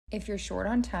If you're short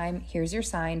on time, here's your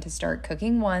sign to start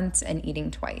cooking once and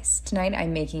eating twice. Tonight,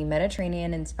 I'm making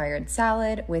Mediterranean-inspired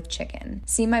salad with chicken.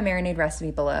 See my marinade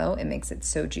recipe below, it makes it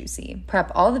so juicy. Prep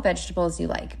all the vegetables you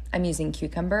like. I'm using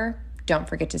cucumber. Don't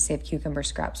forget to save cucumber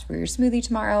scraps for your smoothie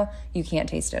tomorrow. You can't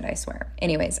taste it, I swear.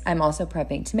 Anyways, I'm also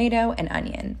prepping tomato and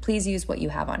onion. Please use what you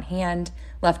have on hand.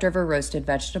 Leftover roasted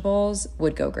vegetables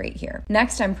would go great here.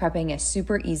 Next, I'm prepping a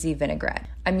super easy vinaigrette.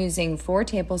 I'm using 4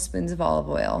 tablespoons of olive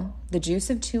oil, the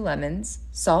juice of 2 lemons,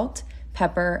 salt,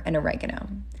 pepper, and oregano.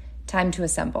 Time to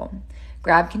assemble.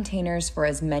 Grab containers for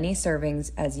as many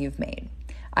servings as you've made.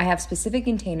 I have specific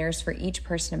containers for each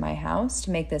person in my house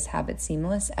to make this habit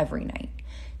seamless every night.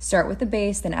 Start with the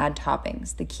base, then add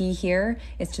toppings. The key here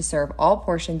is to serve all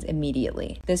portions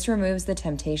immediately. This removes the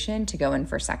temptation to go in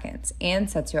for seconds and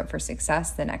sets you up for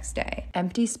success the next day.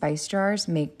 Empty spice jars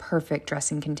make perfect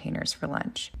dressing containers for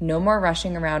lunch. No more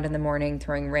rushing around in the morning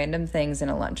throwing random things in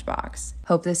a lunchbox.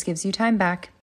 Hope this gives you time back.